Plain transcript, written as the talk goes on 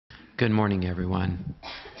Good morning, everyone.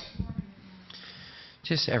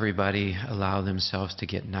 Just everybody allow themselves to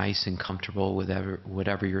get nice and comfortable with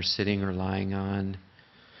whatever you're sitting or lying on.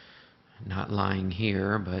 Not lying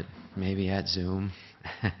here, but maybe at Zoom.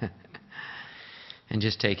 And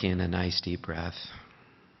just take in a nice deep breath.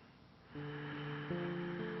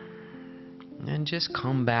 And just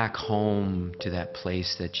come back home to that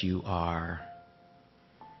place that you are.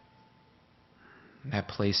 That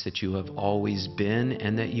place that you have always been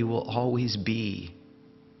and that you will always be.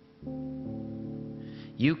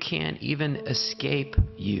 You can't even escape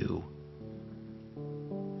you.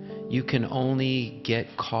 You can only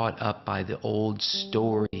get caught up by the old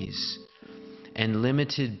stories and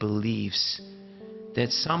limited beliefs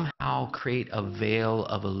that somehow create a veil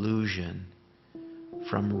of illusion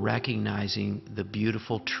from recognizing the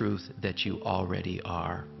beautiful truth that you already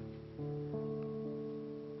are.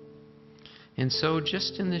 And so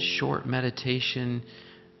just in this short meditation,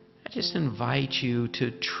 I just invite you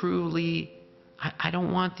to truly, I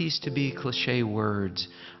don't want these to be cliche words.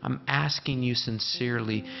 I'm asking you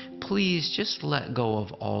sincerely, please just let go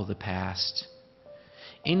of all the past.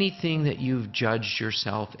 Anything that you've judged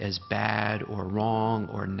yourself as bad or wrong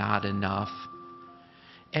or not enough,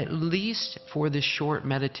 at least for this short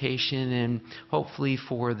meditation and hopefully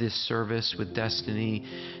for this service with Destiny,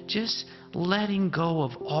 just letting go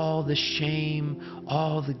of all the shame,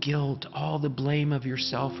 all the guilt, all the blame of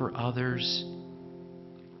yourself or others.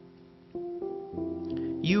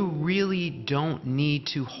 You really don't need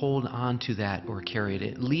to hold on to that or carry it,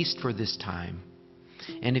 at least for this time.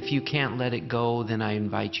 And if you can't let it go, then I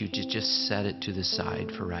invite you to just set it to the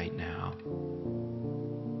side for right now.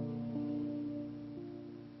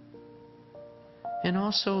 And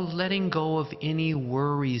also letting go of any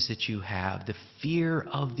worries that you have, the fear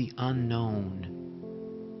of the unknown.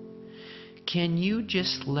 Can you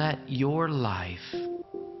just let your life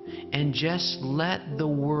and just let the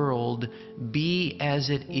world be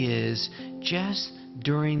as it is just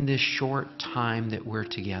during this short time that we're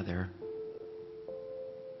together?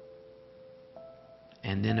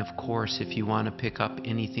 And then, of course, if you want to pick up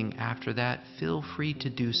anything after that, feel free to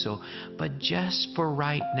do so. But just for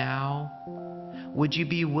right now, would you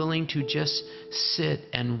be willing to just sit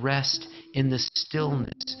and rest in the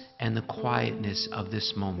stillness and the quietness of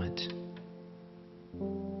this moment?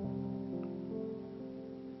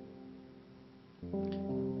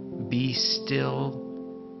 Be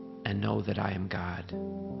still and know that I am God.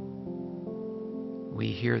 We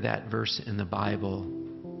hear that verse in the Bible.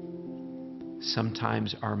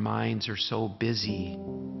 Sometimes our minds are so busy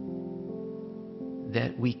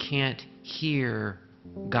that we can't hear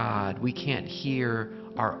God. We can't hear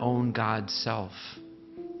our own God self.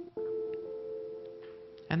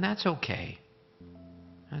 And that's okay.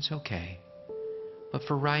 That's okay. But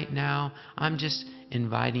for right now, I'm just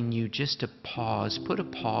inviting you just to pause. Put a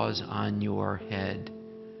pause on your head.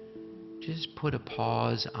 Just put a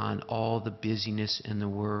pause on all the busyness in the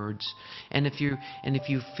words. And if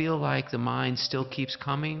you feel like the mind still keeps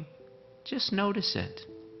coming, just notice it.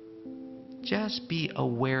 Just be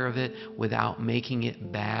aware of it without making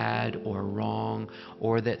it bad or wrong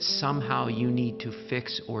or that somehow you need to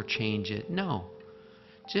fix or change it. No.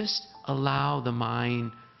 Just allow the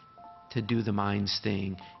mind to do the mind's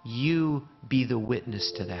thing. You be the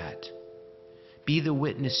witness to that. Be the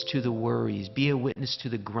witness to the worries. Be a witness to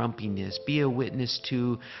the grumpiness. Be a witness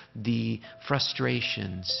to the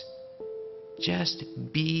frustrations. Just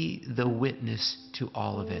be the witness to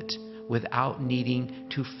all of it without needing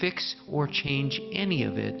to fix or change any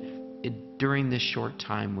of it during this short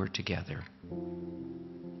time we're together.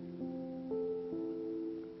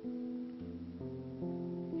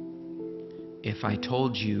 If I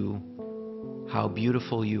told you how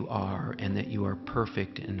beautiful you are and that you are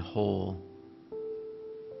perfect and whole,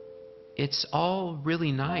 it's all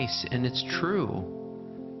really nice and it's true.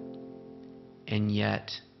 And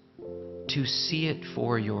yet, to see it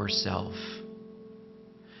for yourself,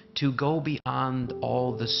 to go beyond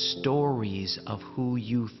all the stories of who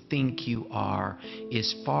you think you are,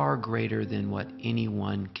 is far greater than what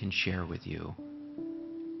anyone can share with you.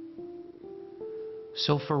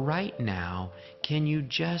 So for right now, can you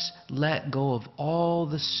just let go of all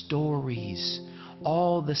the stories,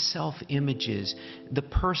 all the self-images, the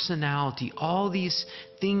personality, all these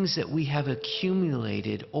things that we have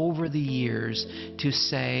accumulated over the years to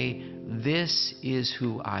say, this is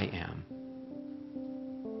who I am?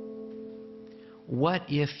 What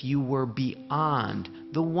if you were beyond,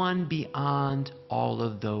 the one beyond all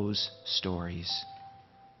of those stories?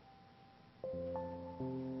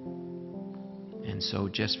 And so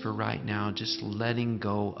just for right now, just letting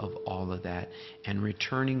go of all of that and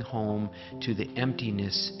returning home to the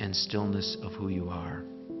emptiness and stillness of who you are.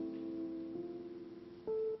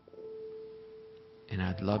 And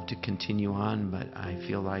I'd love to continue on, but I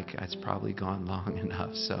feel like it's probably gone long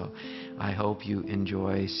enough. So I hope you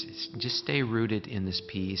enjoy. Just stay rooted in this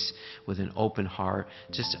peace with an open heart.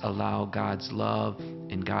 Just allow God's love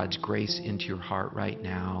and God's grace into your heart right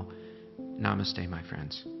now. Namaste, my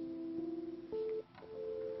friends.